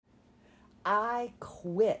I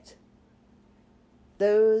quit.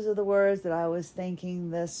 Those are the words that I was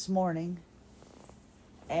thinking this morning.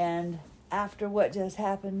 And after what just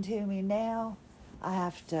happened to me now, I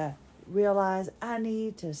have to realize I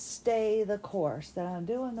need to stay the course, that I'm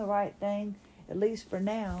doing the right thing, at least for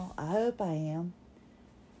now. I hope I am.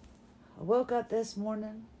 I woke up this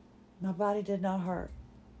morning, my body did not hurt.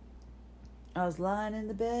 I was lying in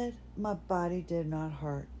the bed, my body did not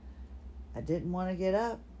hurt. I didn't want to get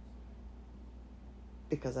up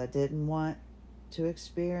because I didn't want to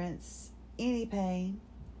experience any pain.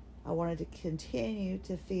 I wanted to continue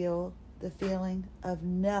to feel the feeling of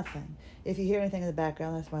nothing. If you hear anything in the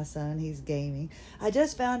background, that's my son. He's gaming. I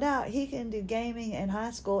just found out he can do gaming in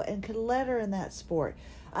high school and could letter in that sport.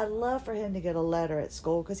 I'd love for him to get a letter at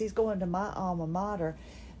school because he's going to my alma mater,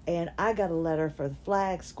 and I got a letter for the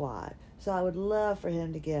flag squad. So I would love for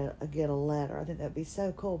him to get a letter. I think that'd be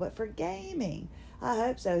so cool. But for gaming, I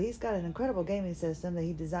hope so. He's got an incredible gaming system that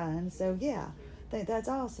he designed. So yeah, I think that's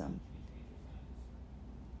awesome.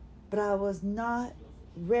 But I was not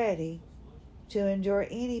ready to endure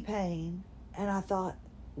any pain. And I thought,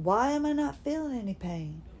 why am I not feeling any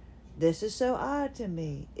pain? This is so odd to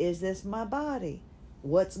me. Is this my body?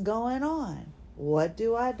 What's going on? What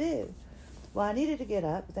do I do? Well, I needed to get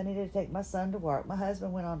up because I needed to take my son to work. My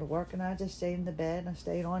husband went on to work, and I just stayed in the bed, and I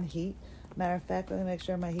stayed on heat. Matter of fact, let me make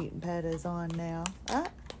sure my heating pad is on now. I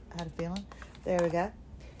had a feeling. There we go.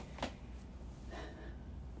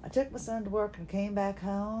 I took my son to work and came back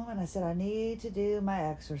home, and I said, I need to do my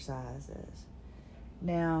exercises.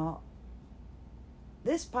 Now,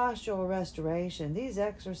 this postural restoration, these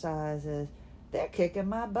exercises, they're kicking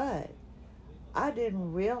my butt. I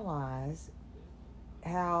didn't realize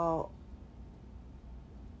how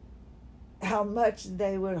much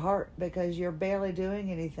they would hurt because you're barely doing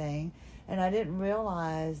anything. And I didn't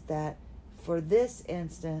realize that for this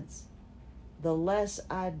instance, the less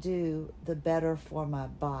I do, the better for my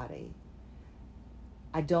body.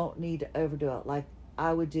 I don't need to overdo it. Like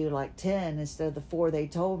I would do like 10 instead of the 4 they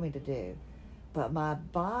told me to do. But my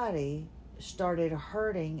body started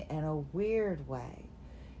hurting in a weird way.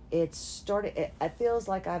 It feels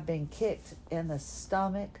like I've been kicked in the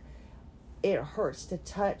stomach. It hurts to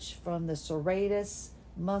touch from the serratus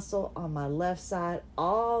muscle on my left side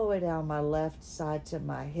all the way down my left side to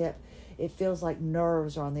my hip. It feels like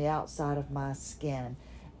nerves are on the outside of my skin.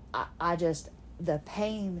 The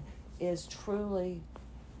pain is truly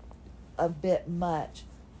a bit much,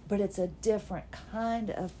 but it's a different kind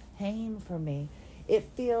of pain for me. It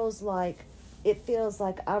feels like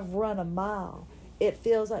I've run a mile. It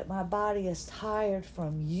feels like my body is tired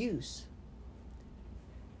from use.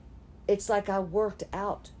 It's like I worked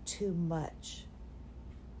out too much.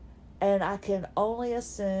 And I can only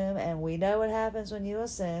assume, and we know what happens when you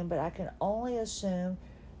assume, but I can only assume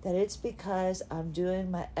that it's because I'm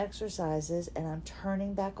doing my exercises and I'm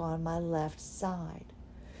turning back on my left side.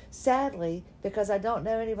 Sadly, because I don't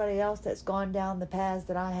know anybody else that's gone down the paths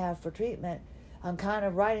that I have for treatment, I'm kind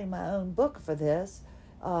of writing my own book for this.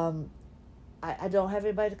 I don't have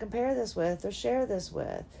anybody to compare this with or share this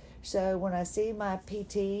with. So when I see my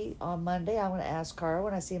PT on Monday, I'm going to ask her.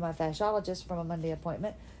 When I see my fasciologist from a Monday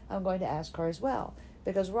appointment, I'm going to ask her as well.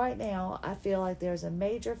 Because right now, I feel like there's a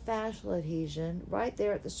major fascial adhesion right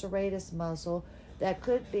there at the serratus muscle that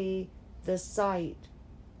could be the site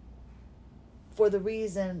for the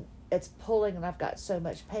reason it's pulling and I've got so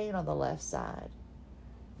much pain on the left side.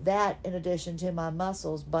 That in addition to my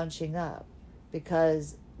muscles bunching up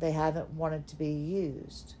because they haven't wanted to be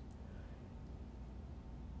used.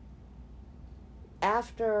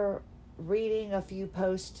 After reading a few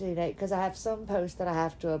posts today, because I have some posts that I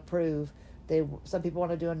have to approve. Some people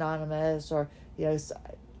want to do anonymous, or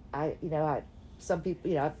some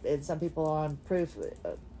people and some people on proof.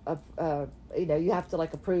 You have to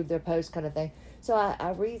like approve their post kind of thing. So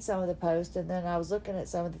I read some of the posts, and then I was looking at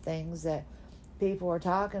some of the things that people were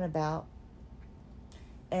talking about,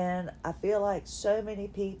 and I feel like so many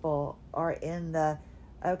people are in the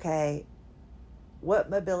okay.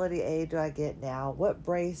 What mobility aid do I get now? What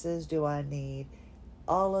braces do I need?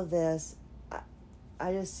 All of this.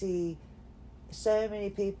 I just see so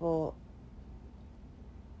many people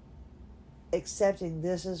accepting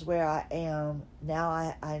this is where I am. Now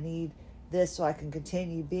I need this so I can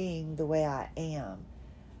continue being the way I am.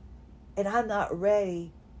 And I'm not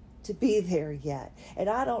ready to be there yet. And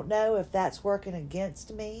I don't know if that's working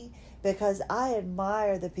against me, because I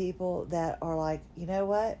admire the people that are like, you know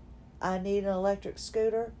what? I need an electric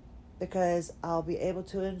scooter because I'll be able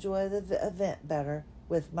to enjoy the event better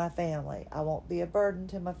with my family. I won't be a burden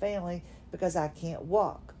to my family because I can't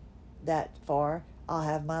walk that far. I'll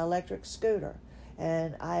have my electric scooter.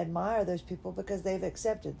 And I admire those people because they've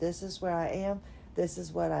accepted this is where I am, this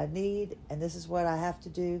is what I need, and this is what I have to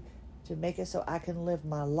do to make it so I can live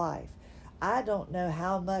my life. I don't know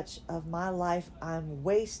how much of my life I'm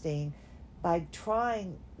wasting by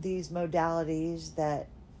trying these modalities that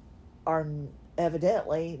are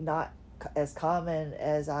evidently not as common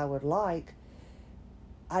as I would like.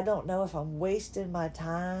 I don't know if I'm wasting my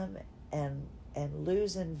time and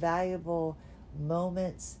losing valuable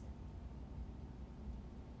moments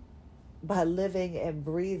by living and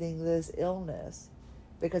breathing this illness,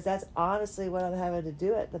 because that's honestly what I'm having to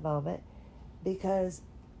do at the moment, because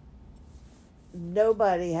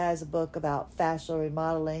nobody has a book about fascial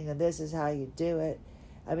remodeling and this is how you do it.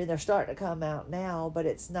 I mean, they're starting to come out now, but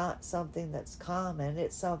it's not something that's common.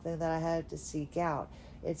 It's something that I had to seek out.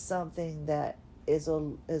 It's something that is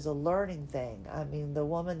a learning thing. I mean, the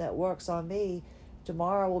woman that works on me,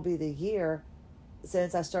 tomorrow will be the year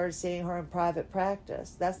since I started seeing her in private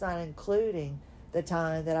practice. That's not including the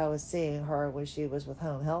time that I was seeing her when she was with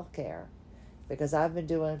home health care, because I've been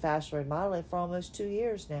doing fascial remodeling for almost 2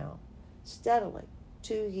 years now, steadily,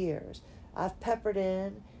 2 years. I've peppered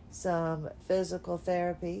in some physical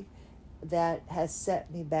therapy that has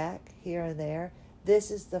set me back here and there.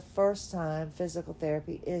 This is the first time physical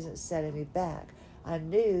therapy isn't setting me back. I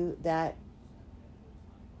knew that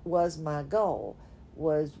was my goal,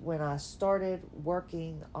 was when I started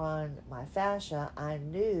working on my fascia, I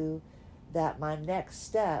knew that my next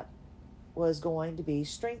step was going to be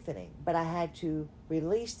strengthening, but I had to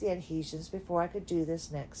release the adhesions before I could do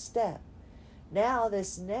this next step. Now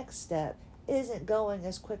this next step isn't going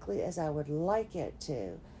as quickly as I would like it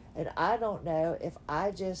to. And I don't know if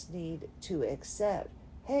I just need to accept,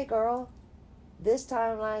 hey girl, this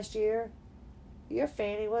time last year, your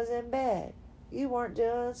fanny was in bed. You weren't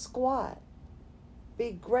doing squat.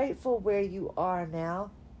 Be grateful where you are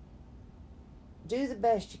now. Do the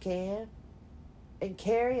best you can and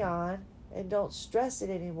carry on, and don't stress it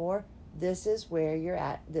anymore. This is where you're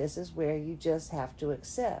at. This is where you just have to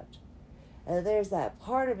accept. And there's that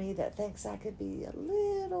part of me that thinks I could be a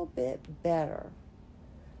little bit better.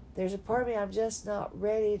 There's a part of me, I'm just not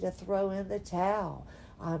ready to throw in the towel.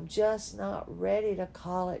 I'm just not ready to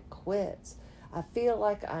call it quits. I feel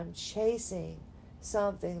like I'm chasing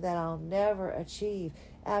something that I'll never achieve.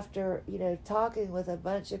 After, talking with a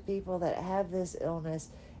bunch of people that have this illness,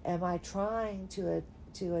 am I trying to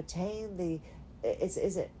attain the,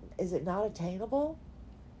 is it not attainable?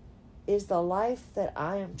 Is the life that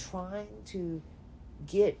I am trying to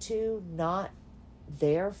get to not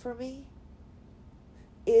there for me?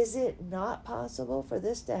 Is it not possible for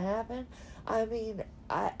this to happen? I mean,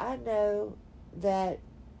 I know that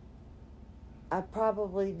I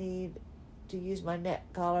probably need to use my neck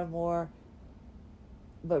collar more,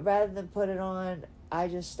 but rather than put it on, I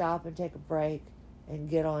just stop and take a break and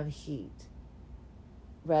get on heat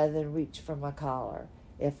rather than reach for my collar.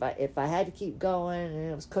 If I had to keep going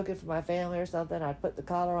and it was cooking for my family or something, I'd put the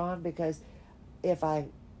collar on, because if I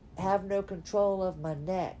have no control of my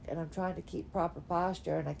neck and I'm trying to keep proper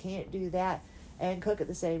posture and I can't do that and cook at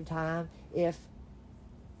the same time, if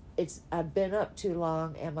I've been up too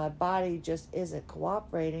long and my body just isn't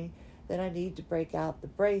cooperating, then I need to break out the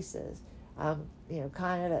braces. I'm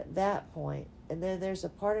kind of at that point. And then there's a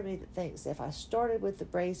part of me that thinks if I started with the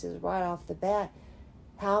braces right off the bat,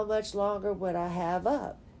 how much longer would I have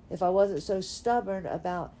up if I wasn't so stubborn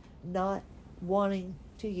about not wanting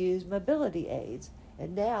to use mobility aids?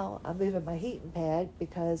 And now I'm moving my heating pad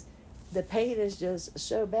because the pain is just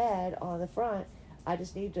so bad on the front.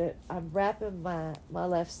 I'm wrapping my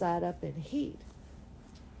left side up in heat.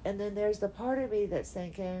 And then there's the part of me that's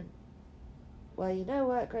thinking, well, you know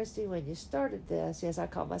what, Christy, when you started this, yes, I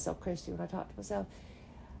call myself Christy when I talk to myself,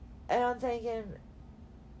 and I'm thinking,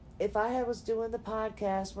 if I was doing the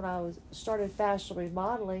podcast when I started fascial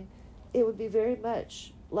remodeling, it would be very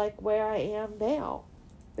much like where I am now,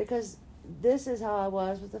 because this is how I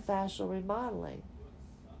was with the fascial remodeling.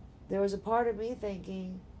 There was a part of me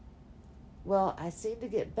thinking, well, I seem to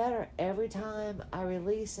get better every time I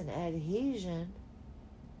release an adhesion,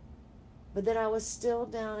 but then I was still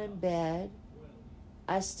down in bed.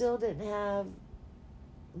 I still didn't have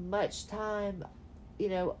much time,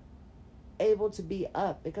 able to be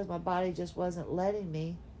up because my body just wasn't letting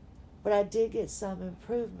me, but I did get some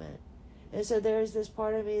improvement. And so there's this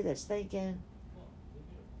part of me that's thinking,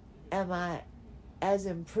 am I as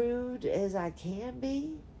improved as I can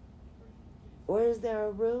be? Or is there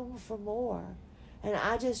a room for more? And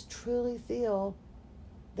I just truly feel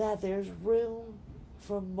that there's room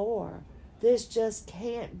for more. This just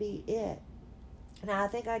can't be it. Now, I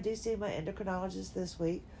think I do see my endocrinologist this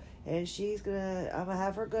week. and I'm gonna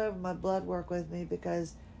have her go over my blood work with me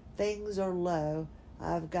because things are low.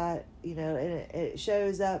 I've got, and it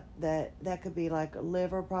shows up that could be like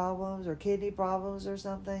liver problems or kidney problems or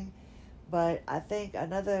something. But I think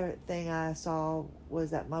another thing I saw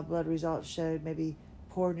was that my blood results showed maybe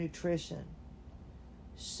poor nutrition.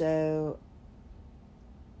 So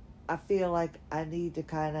I feel like I need to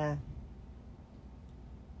kind of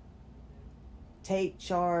take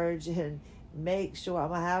charge and make sure. I'm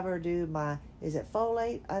going to have her do is it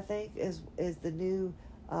folate, I think, is the new,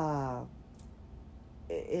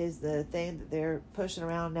 is the thing that they're pushing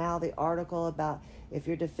around now, the article about if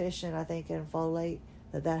you're deficient, I think, in folate,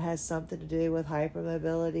 that has something to do with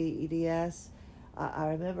hypermobility, EDS. I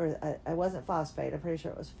remember, it wasn't phosphate, I'm pretty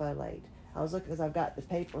sure it was folate. I was looking because I've got the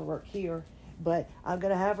paperwork here, but I'm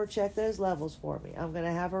going to have her check those levels for me. I'm going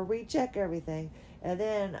to have her recheck everything, and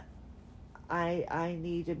then I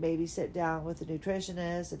need to maybe sit down with a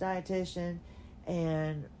nutritionist, a dietitian,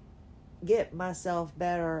 and get myself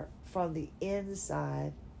better from the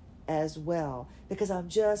inside as well, because I'm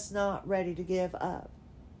just not ready to give up.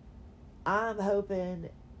 I'm hoping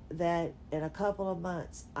that in a couple of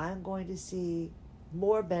months I'm going to see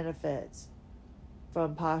more benefits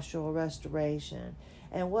from postural restoration.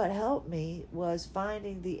 And what helped me was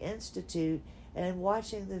finding the Institute and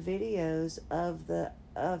watching the videos of the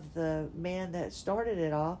man that started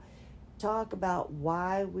it all talk about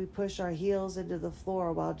why we push our heels into the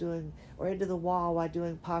floor into the wall while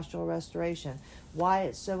doing postural restoration, why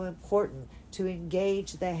it's so important to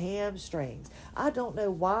engage the hamstrings. I don't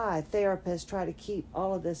know why therapists try to keep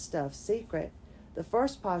all of this stuff secret. The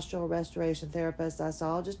first postural restoration therapist I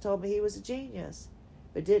saw just told me he was a genius,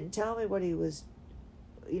 but didn't tell me what he was,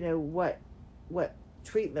 what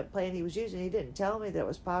treatment plan he was using. He didn't tell me that it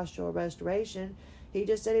was postural restoration. He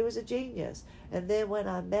just said he was a genius. And then when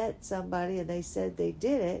I met somebody and they said they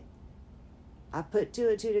did it, I put two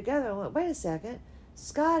and two together and went, wait a second,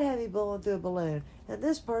 Scott had me blowing through a balloon, and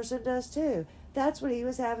this person does too. That's what he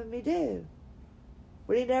was having me do.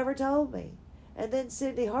 But he never told me. And then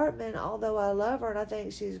Cindy Hartman, although I love her and I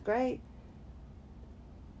think she's great,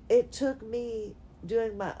 it took me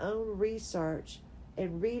doing my own research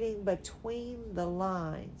and reading between the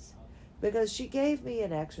lines, because she gave me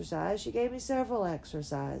an exercise. She gave me several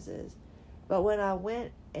exercises. But when I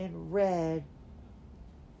went and read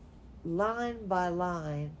line by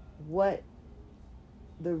line what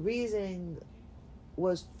the reasoning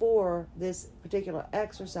was for this particular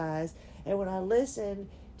exercise, and when I listened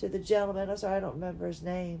to the gentleman, I'm sorry, I don't remember his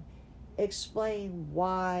name, explain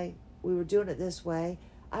why we were doing it this way,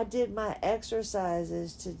 I did my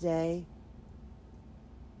exercises today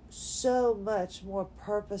so much more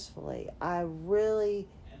purposefully. I really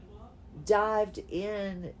dived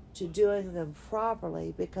in to doing them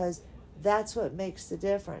properly, because that's what makes the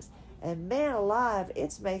difference. And man alive,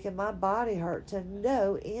 it's making my body hurt to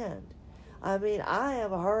no end. I mean, I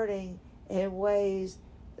am hurting in ways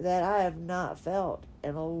that I have not felt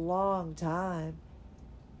in a long time.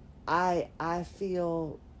 I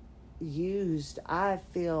feel used. I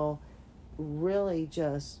feel really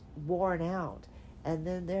just worn out. And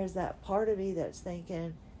then there's that part of me that's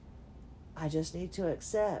thinking, I just need to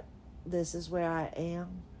accept this is where I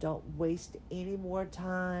am. Don't waste any more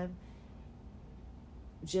time.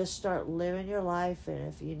 Just start living your life.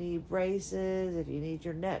 And if you need braces, if you need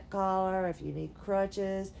your neck collar, if you need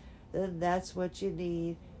crutches, then that's what you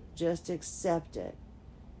need. Just accept it.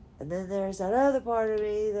 And then there's that other part of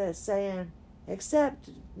me that's saying, accept,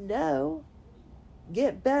 no,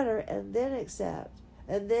 get better and then accept.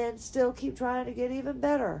 And then still keep trying to get even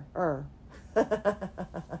better.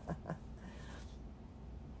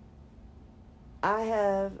 I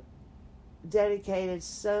have dedicated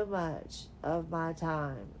so much of my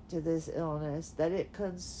time to this illness that it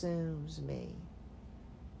consumes me.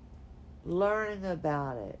 Learning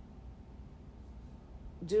about it,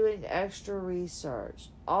 doing extra research,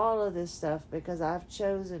 all of this stuff, because I've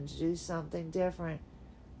chosen to do something different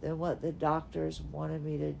than what the doctors wanted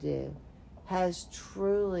me to do, has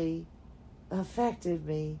truly affected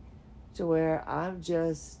me to where I'm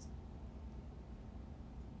just,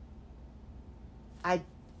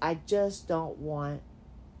 I just don't want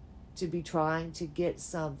to be trying to get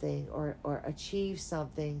something or achieve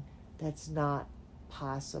something that's not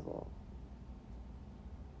possible.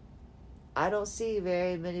 I don't see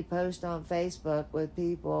very many posts on Facebook with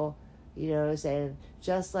people, saying,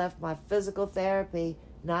 just left my physical therapy,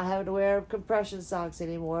 not having to wear compression socks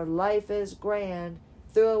anymore, life is grand,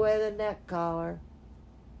 threw away the neck collar.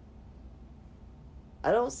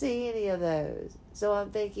 I don't see any of those. So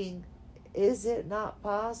I'm thinking, is it not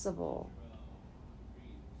possible?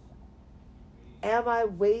 Am I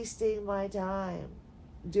wasting my time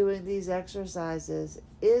doing these exercises?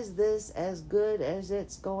 Is this as good as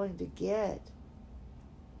it's going to get?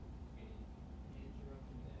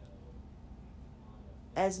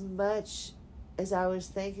 As much as I was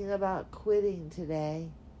thinking about quitting today,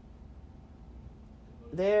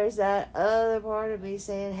 there's that other part of me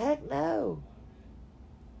saying, heck no,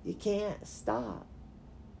 you can't stop.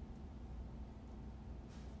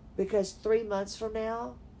 Because 3 months from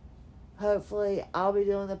now, hopefully I'll be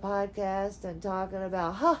doing the podcast and talking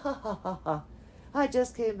about, I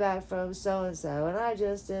just came back from so-and-so and I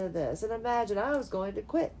just did this. And imagine I was going to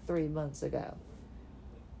quit 3 months ago.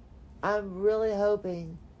 I'm really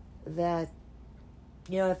hoping that,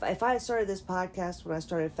 if I had started this podcast when I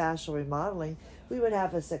started fascial remodeling, we would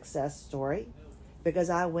have a success story, because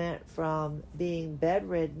I went from being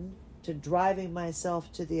bedridden to driving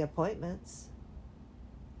myself to the appointments.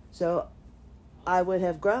 So I would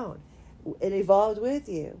have grown. It evolved with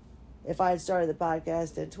you if I had started the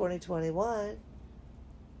podcast in 2021.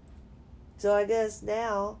 So I guess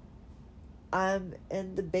now I'm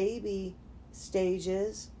in the baby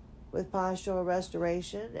stages with postural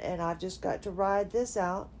restoration, and I've just got to ride this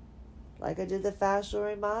out like I did the fascial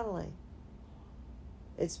remodeling.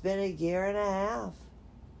 It's been 1.5 years,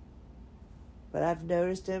 but I've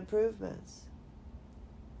noticed improvements.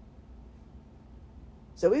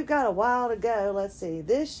 So we've got a while to go. Let's see.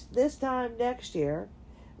 This time next year,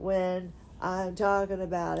 when I'm talking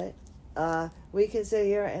about it, we can sit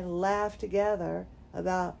here and laugh together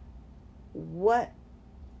about what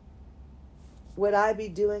would I be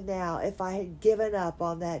doing now if I had given up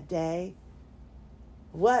on that day.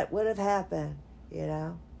 What would have happened,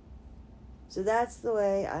 So that's the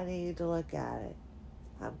way I need to look at it.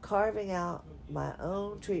 I'm carving out my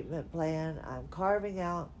own treatment plan. I'm carving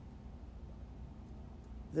out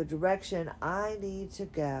the direction I need to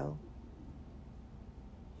go.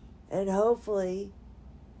 And hopefully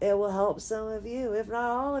it will help some of you, if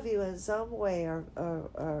not all of you, in some way or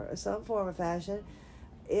some form or fashion.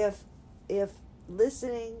 If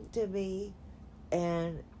listening to me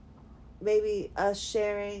and maybe us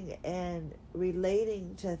sharing and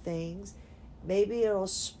relating to things, maybe it'll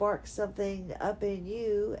spark something up in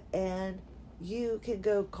you, and you can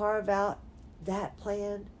go carve out that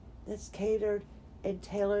plan that's catered and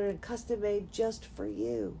tailored and custom made just for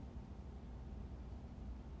you.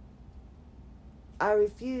 I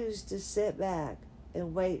refuse to sit back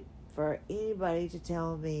and wait for anybody to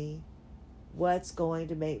tell me what's going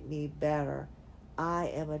to make me better. I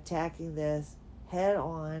am attacking this head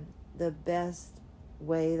on the best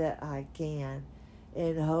way that I can,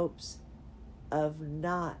 in hopes of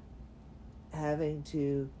not having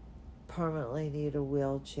to permanently need a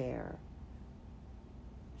wheelchair,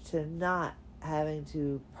 to not having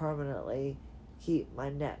to permanently keep my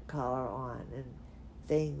neck collar on and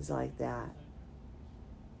things like that.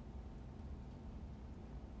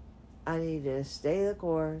 I need to stay the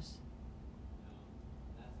course.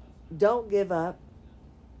 Don't give up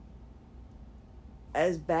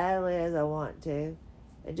as badly as I want to,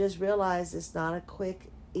 and just realize it's not a quick,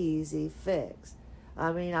 easy fix.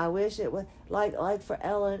 I mean, I wish it was like for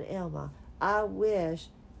Ella and Emma. I wish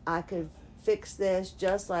I could fix this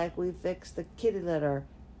just like we fixed the kitty litter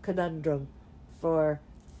conundrum for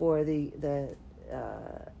the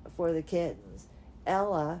kittens.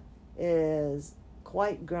 Ella is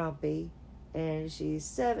quite grumpy, and she's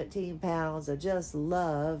 17 pounds of just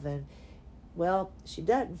love, and she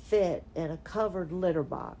doesn't fit in a covered litter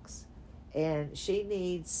box, and she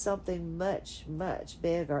needs something much, much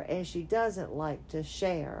bigger, and she doesn't like to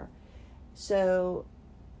share. So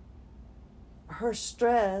her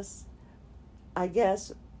stress, I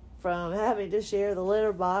guess, from having to share the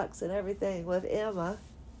litter box and everything with Emma,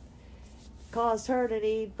 caused her to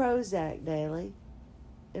need Prozac daily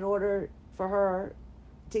in order for her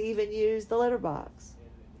to even use the litter box.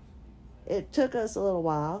 It took us a little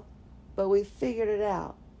while, but we figured it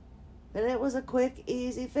out. And it was a quick,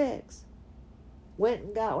 easy fix. Went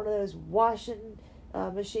and got one of those washing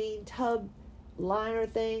machine tub liner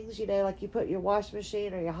things, like you put your wash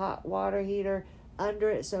machine or your hot water heater under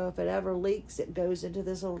it, so if it ever leaks, it goes into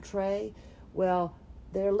this little tray. Well,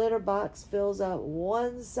 their litter box fills up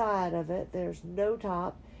one side of it. There's no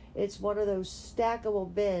top. It's one of those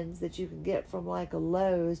stackable bins that you can get from like a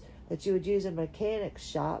Lowe's that you would use in a mechanic's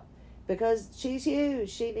shop, because she's huge.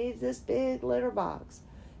 She needs this big litter box.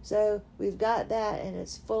 So we've got that, and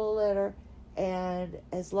it's full of litter. And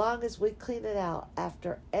as long as we clean it out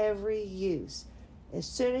after every use, as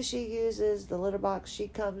soon as she uses the litter box, she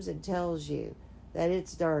comes and tells you that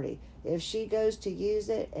it's dirty. If she goes to use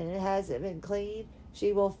it and it hasn't been cleaned,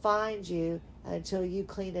 she will find you until you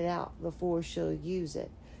clean it out before she'll use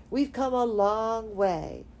it. We've come a long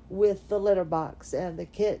way with the litter box and the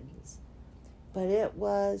kittens, but it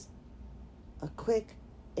was a quick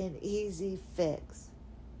and easy fix.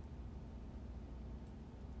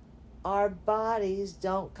 Our bodies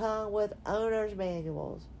don't come with owner's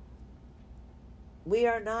manuals. We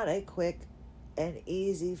are not a quick and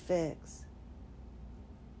easy fix.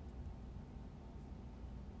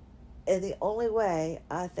 And the only way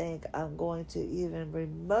I think I'm going to even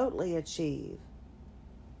remotely achieve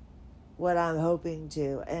what I'm hoping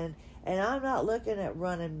to, and I'm not looking at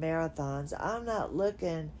running marathons. I'm not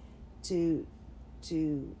looking to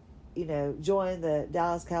join the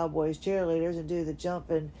Dallas Cowboys cheerleaders and do the jump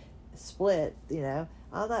and split.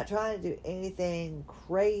 I'm not trying to do anything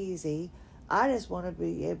crazy. I just want to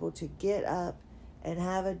be able to get up and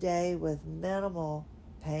have a day with minimal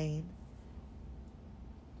pain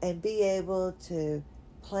and be able to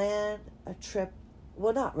plan a trip.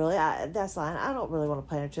 Well, not really. That's fine. I don't really want to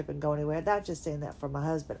plan a trip and go anywhere. That's just saying that for my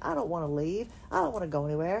husband. I don't want to leave. I don't want to go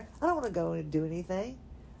anywhere. I don't want to go and do anything.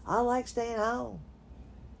 I like staying home.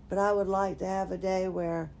 But I would like to have a day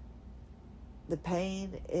where the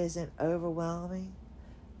pain isn't overwhelming.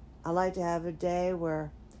 I like to have a day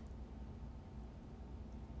where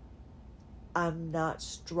I'm not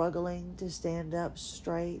struggling to stand up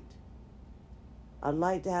straight. I'd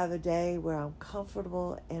like to have a day where I'm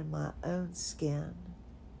comfortable in my own skin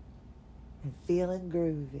and feeling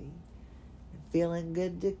groovy and feeling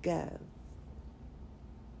good to go.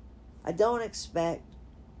 I don't expect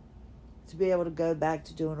to be able to go back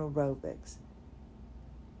to doing aerobics.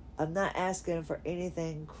 I'm not asking for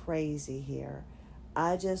anything crazy here.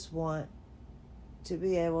 I just want to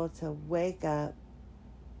be able to wake up,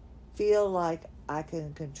 feel like I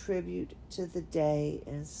can contribute to the day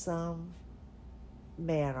in some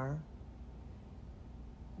manner,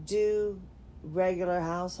 do regular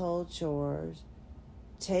household chores,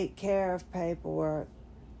 take care of paperwork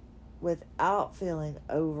without feeling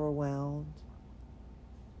overwhelmed,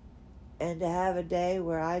 and to have a day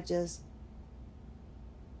where I just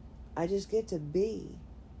get to be.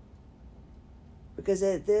 Because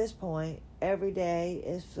at this point, every day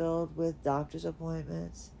is filled with doctor's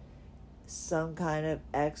appointments, some kind of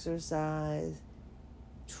exercise,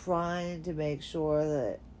 trying to make sure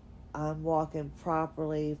that I'm walking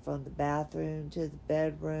properly from the bathroom to the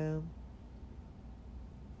bedroom,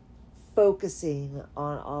 focusing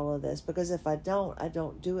on all of this, because if I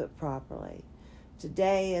don't do it properly.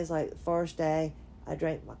 Today is like the first day I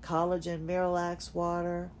drank my collagen Miralax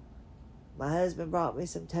water. My husband brought me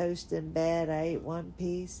some toast in bed. I ate one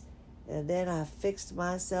piece, and then I fixed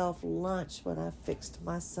myself lunch when I fixed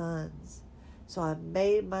my son's. So I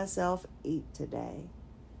made myself eat today.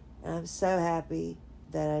 And I'm so happy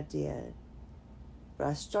that I did. But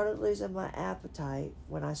I started losing my appetite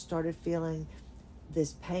when I started feeling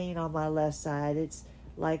this pain on my left side. It's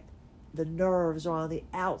like the nerves are on the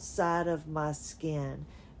outside of my skin.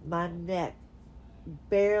 My neck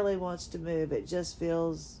barely wants to move. It just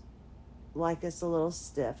feels like it's a little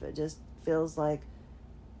stiff. It just feels like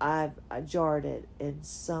I jarred it in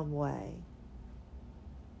some way.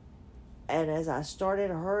 And as I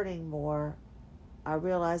started hurting more, I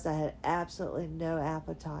realized I had absolutely no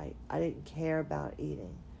appetite. I didn't care about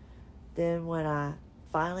eating. Then when I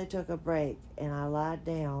finally took a break and I lied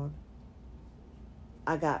down,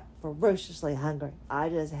 I got ferociously hungry. I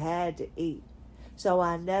just had to eat. So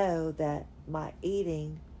I know that my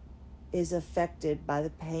eating is affected by the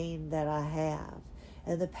pain that I have.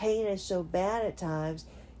 And the pain is so bad at times,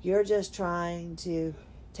 you're just trying to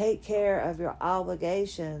take care of your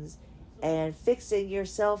obligations, and fixing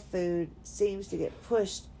yourself food seems to get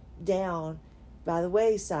pushed down by the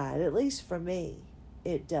wayside. At least for me,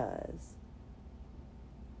 it does.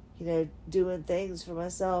 Doing things for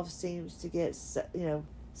myself seems to get,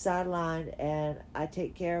 sidelined, and I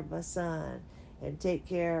take care of my son and take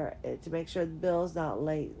care to make sure the bill's not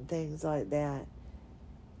late and things like that.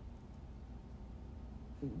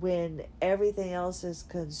 When everything else is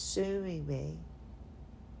consuming me,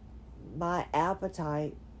 my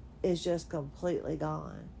appetite is just completely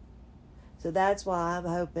gone. So that's why I'm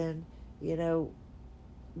hoping,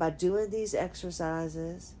 by doing these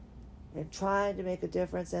exercises and trying to make a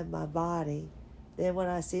difference in my body, then when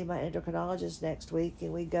I see my endocrinologist next week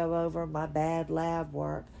and we go over my bad lab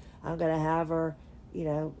work, I'm going to have her,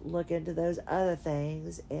 look into those other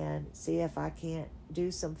things and see if I can't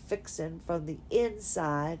do some fixing from the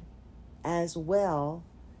inside as well.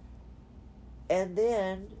 And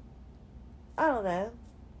then, I don't know,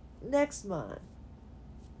 next month,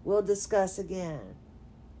 we'll discuss again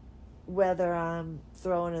whether I'm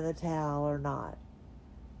throwing in the towel or not.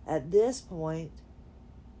 At this point,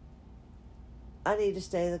 I need to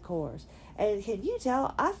stay the course. And can you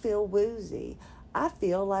tell? I feel woozy. I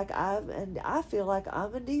feel like I'm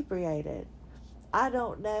inebriated. I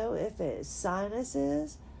don't know if it's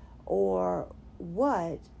sinuses or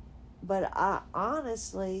what, but I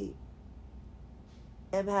honestly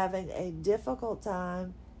am having a difficult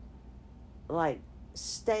time, like,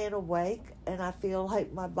 staying awake, and I feel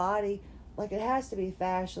like my body, like, it has to be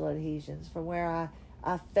fascial adhesions from where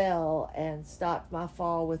I fell and stopped my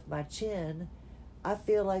fall with my chin. I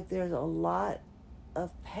feel like there's a lot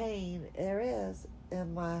of pain there is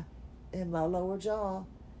in my lower jaw,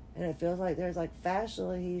 and it feels like there's like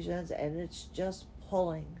fascial adhesions, and it's just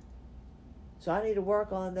pulling. So I need to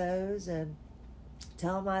work on those and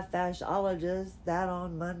tell my fasciologist that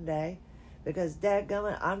on Monday, because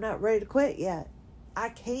dadgummit, I'm not ready to quit yet. I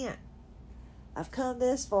can't. I've come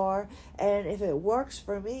this far, and if it works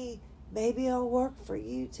for me, maybe it'll work for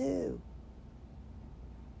you too.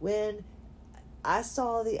 When I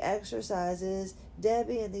saw the exercises,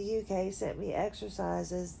 Debbie in the UK sent me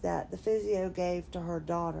exercises that the physio gave to her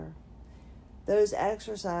daughter. Those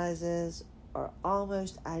exercises are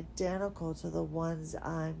almost identical to the ones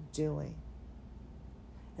I'm doing.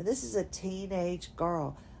 And this is a teenage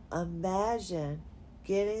girl. Imagine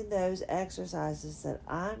getting those exercises that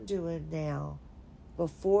I'm doing now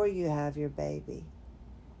before you have your baby,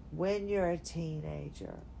 when you're a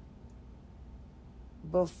teenager,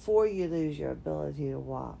 before you lose your ability to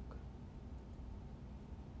walk.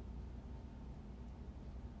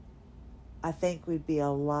 I think we'd be a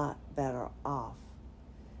lot better off.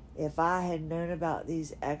 If I had known about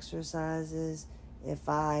these exercises, if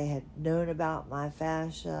I had known about my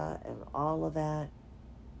fascia and all of that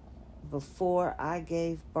before I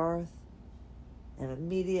gave birth, and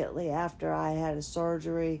immediately after I had a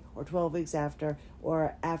surgery, or 12 weeks after,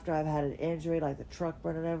 or after I've had an injury like the truck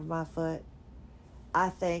running over my foot, I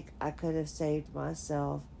think I could have saved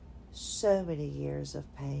myself so many years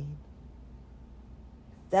of pain.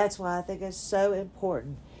 That's why I think it's so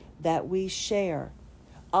important that we share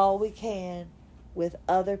all we can with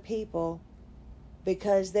other people,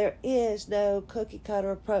 because there is no cookie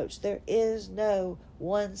cutter approach. There is no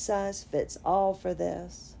one size fits all for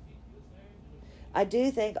this. I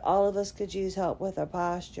do think all of us could use help with our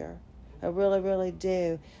posture. I really, really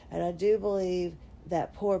do. And I do believe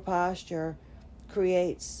that poor posture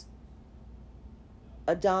creates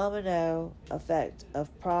a domino effect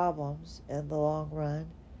of problems in the long run.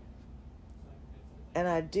 And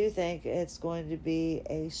I do think it's going to be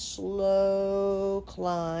a slow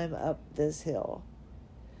climb up this hill.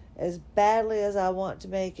 As badly as I want to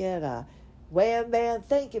make it a wham bam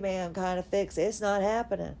thank you ma'am kind of fix, it's not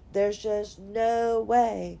happening. There's just no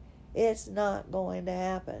way it's not going to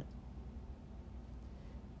happen.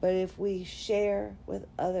 But if we share with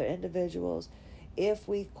other individuals, if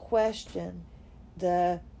we question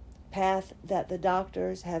the path that the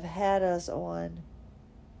doctors have had us on,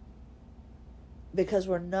 because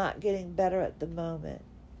we're not getting better at the moment,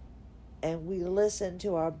 and we listen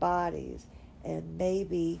to our bodies and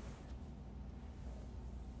maybe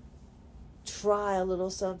try a little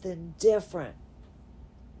something different,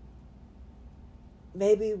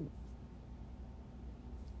 maybe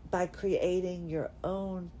by creating your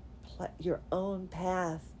own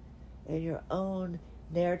path and your own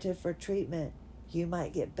narrative for treatment, you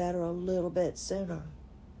might get better a little bit sooner.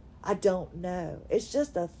 I don't know. It's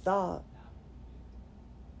just a thought.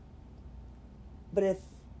 But if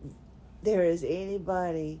there is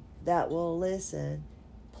anybody that will listen,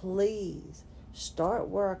 please start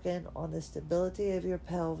working on the stability of your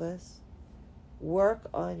pelvis. Work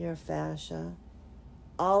on your fascia.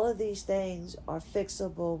 All of these things are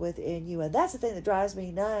fixable within you. And that's the thing that drives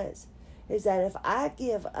me nuts, is that if I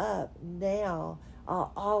give up now,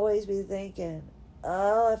 I'll always be thinking,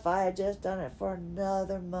 oh, if I had just done it for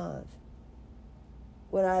another month,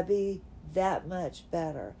 would I be that much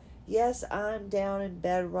better? Yes, I'm down in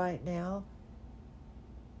bed right now.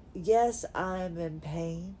 Yes, I'm in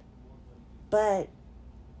pain. But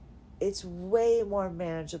it's way more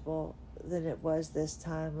manageable than it was this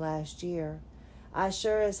time last year. I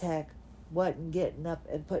sure as heck wasn't getting up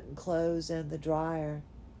and putting clothes in the dryer.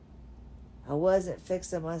 I wasn't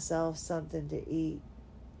fixing myself something to eat.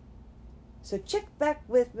 So check back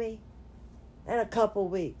with me in a couple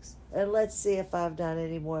weeks, and let's see if I've done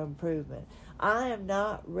any more improvement. I am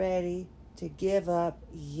not ready to give up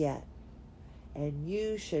yet, and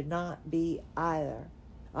you should not be either.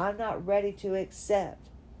 I'm not ready to accept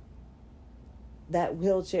that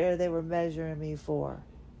wheelchair they were measuring me for.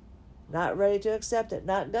 Not ready to accept it.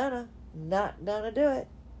 Not gonna do it.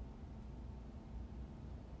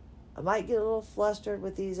 I might get a little flustered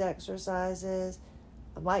with these exercises.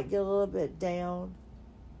 I might get a little bit down,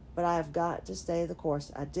 but I've got to stay the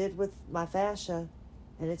course. I did with my fascia,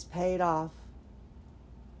 and it's paid off.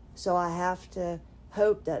 So I have to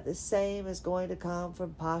hope that the same is going to come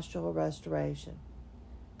from postural restoration.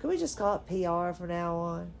 Can we just call it PR from now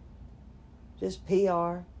on? Just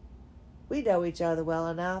PR. We know each other well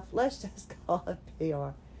enough. Let's just call it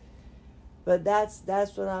PR. But that's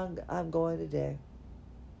what I'm going to do.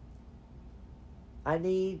 I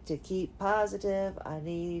need to keep positive. I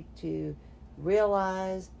need to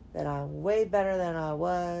realize that I'm way better than I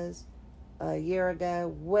was a year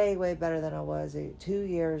ago, way, way better than I was 2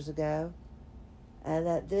 years ago, and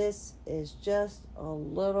that this is just a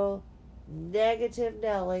little negative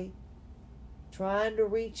Nelly trying to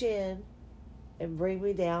reach in and bring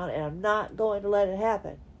me down, and I'm not going to let it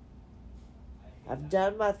happen. I've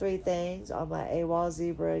done my 3 things on my AWOL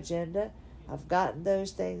Zebra agenda. I've gotten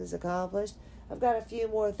those things accomplished. I've got a few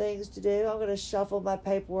more things to do. I'm going to shuffle my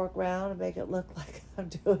paperwork around and make it look like I'm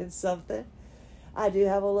doing something. I do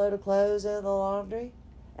have a load of clothes in the laundry,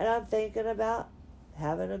 and I'm thinking about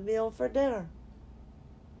having a meal for dinner.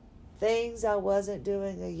 Things I wasn't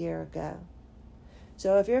doing a year ago.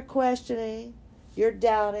 So if you're questioning, you're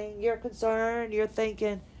doubting, you're concerned, you're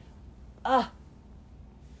thinking,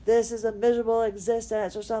 this is a miserable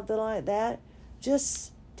existence or something like that,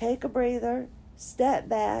 just take a breather, step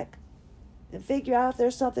back, and figure out if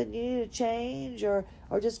there's something you need to change or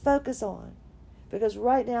just focus on. Because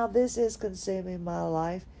right now this is consuming my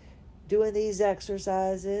life, doing these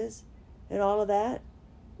exercises and all of that.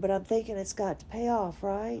 But I'm thinking it's got to pay off,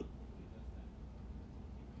 right?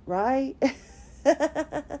 Right?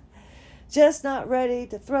 Just not ready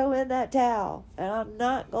to throw in that towel. And I'm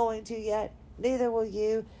not going to yet. Neither will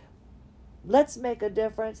you. Let's make a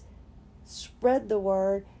difference. Spread the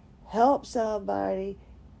word. Help somebody.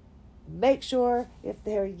 Make sure if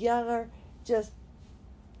they're younger, just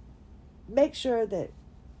make sure that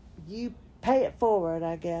you pay it forward,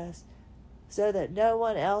 I guess, so that no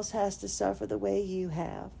one else has to suffer the way you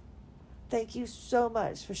have. Thank you so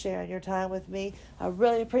much for sharing your time with me. I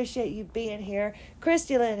really appreciate you being here.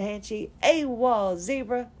 Christy Lynn Hanchy, AWOL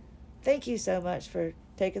Zebra. Thank you so much for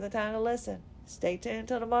taking the time to listen. Stay tuned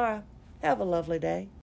till tomorrow. Have a lovely day.